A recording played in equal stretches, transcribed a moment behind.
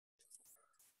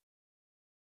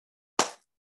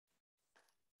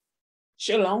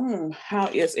Shalom. How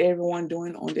is everyone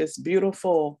doing on this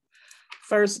beautiful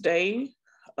first day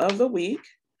of the week?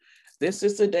 This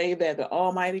is the day that the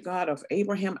Almighty God of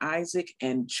Abraham, Isaac,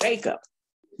 and Jacob,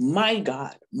 my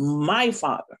God, my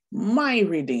Father, my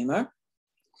Redeemer,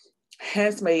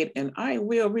 has made, and I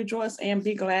will rejoice and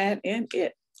be glad in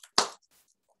it.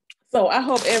 So I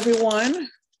hope everyone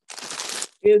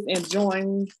is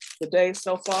enjoying the day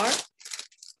so far.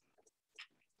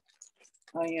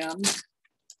 I am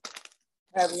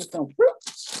having some fruit.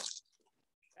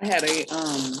 I had a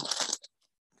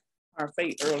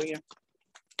parfait earlier.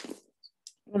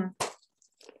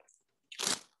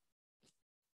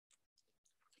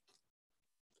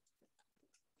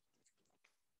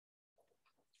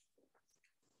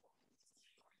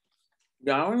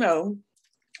 Y'all know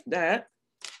that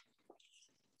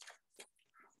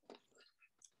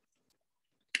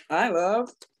I love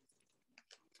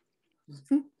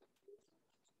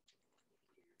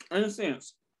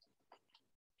incense.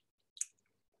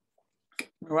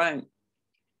 Right.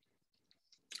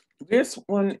 This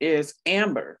one is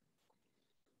amber.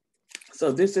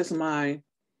 So this is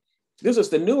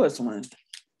the newest one.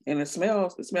 And it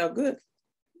smells good.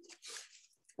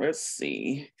 Let's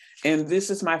see. And this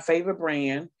is my favorite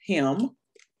brand, Him.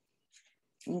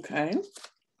 Okay.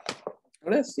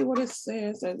 Let's see what it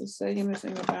says. Does it say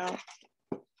anything about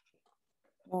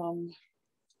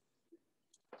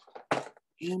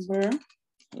amber?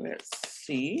 Let's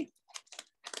see.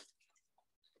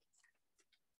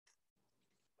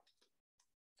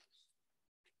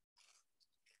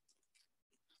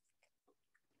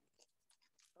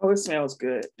 Oh, it smells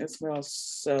good. It smells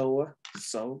so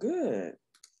good.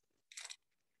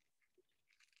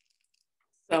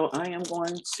 So I am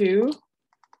going to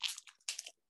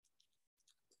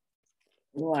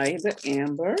light the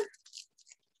amber.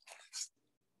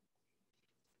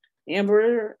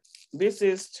 Amber, this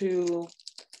is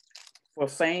for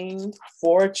fame,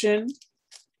 fortune,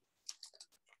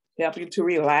 help you to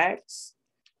relax,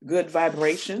 good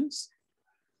vibrations.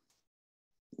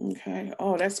 Okay.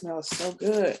 Oh, that smells so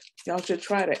good. Y'all should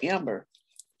try the amber.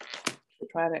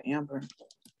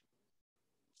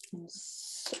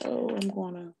 So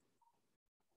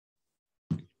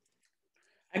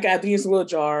I got these little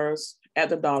jars at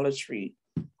the Dollar Tree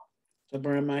to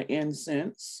burn my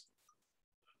incense.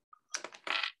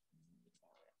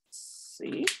 Let's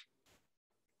see.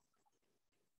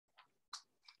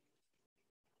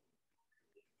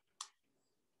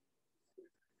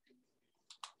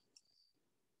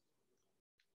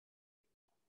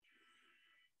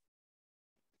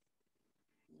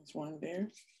 There's one there.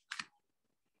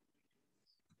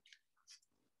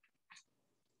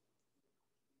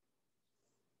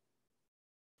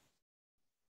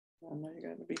 I know you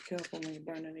got to be careful when you're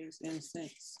burning these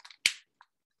incense.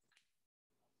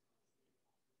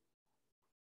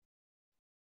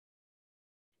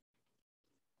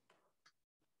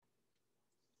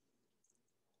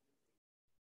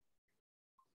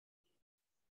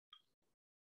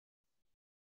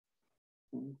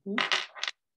 Mm-hmm.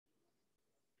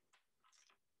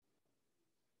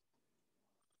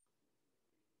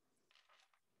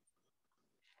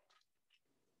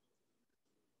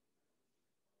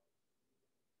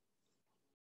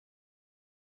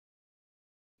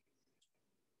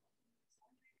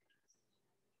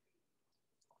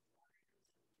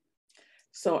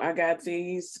 So I got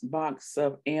these box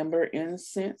of amber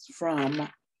incense from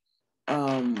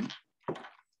off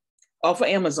of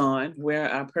Amazon,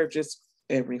 where I purchased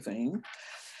everything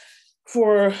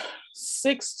for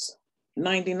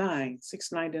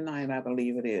 $6.99, I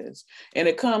believe it is. And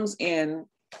it comes in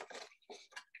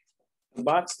a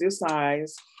box this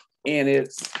size, and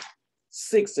it's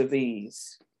 6 of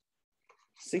these.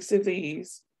 6 of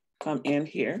these come in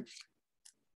here.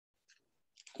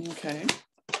 Okay.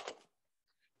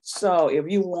 So if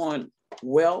you want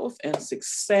wealth and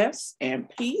success and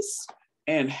peace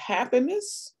and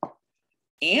happiness,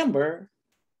 amber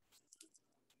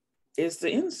is the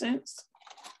incense.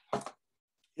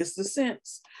 It's the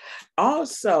sense.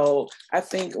 Also, I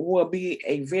think will be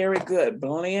a very good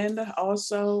blend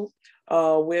also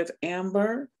with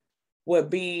amber would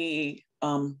be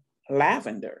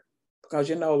lavender, because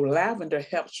lavender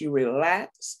helps you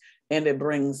relax and it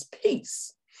brings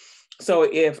peace. So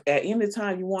if at any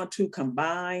time you want to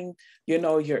combine,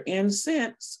 your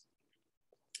incense,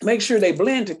 make sure they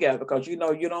blend together, because you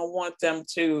don't want them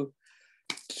to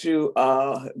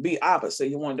be opposite.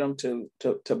 You want them to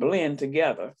blend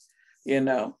together,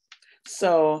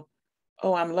 So,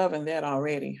 I'm loving that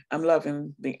already. I'm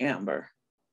loving the amber.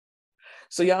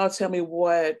 So y'all tell me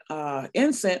what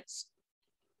incense,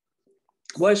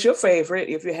 what's your favorite,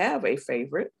 if you have a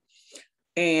favorite.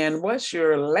 And what's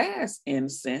your last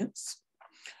incense?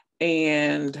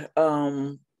 And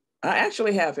I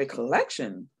actually have a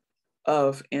collection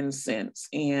of incense,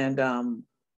 and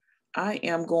I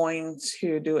am going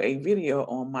to do a video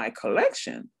on my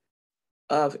collection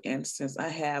of incense. I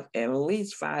have at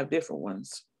least 5 different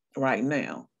ones right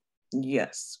now.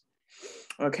 Yes.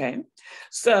 Okay.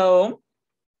 So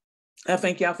I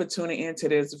thank y'all for tuning into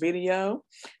this video.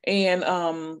 And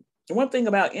one thing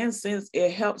about incense,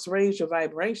 it helps raise your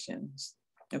vibrations.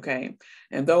 Okay.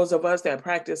 And those of us that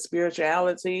practice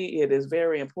spirituality, it is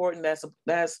very important.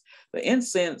 That's the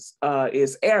incense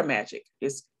is air magic.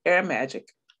 It's air magic.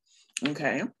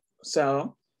 Okay.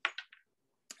 So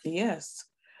yes.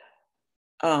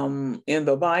 In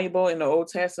the Bible, in the Old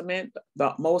Testament,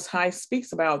 the Most High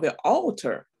speaks about the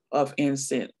altar of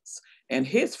incense. And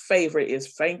his favorite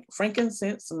is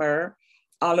frankincense, myrrh,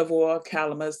 olive oil,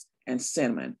 calamus, and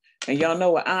cinnamon. And y'all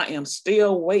know what? I am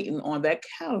still waiting on that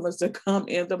calamus to come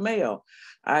in the mail.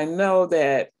 I know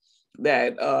that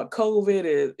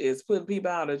COVID is putting people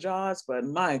out of jobs, but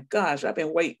my gosh, I've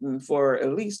been waiting for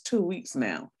at least 2 weeks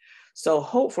now. So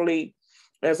hopefully,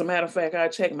 as a matter of fact, I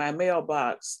checked my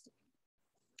mailbox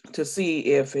to see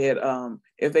if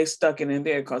they stuck it in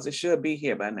there, because it should be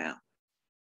here by now.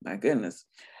 My goodness.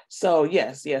 So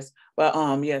yes. But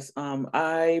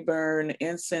I burn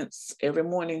incense every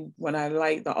morning when I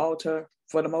light the altar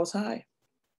for the Most High.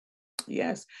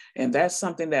 Yes. And that's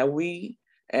something that we,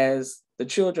 as the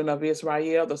children of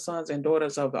Israel, the sons and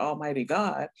daughters of the Almighty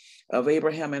God, of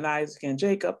Abraham and Isaac and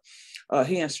Jacob,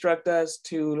 he instructs us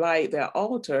to light that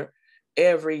altar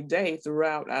every day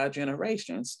throughout our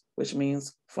generations, which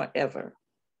means forever.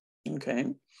 Okay.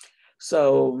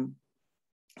 So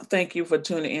thank you for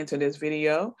tuning into this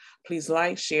video. Please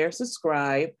like, share,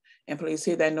 subscribe, and please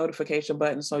hit that notification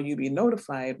button so you'll be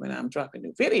notified when I'm dropping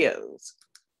new videos.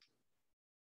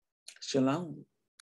 Shalom.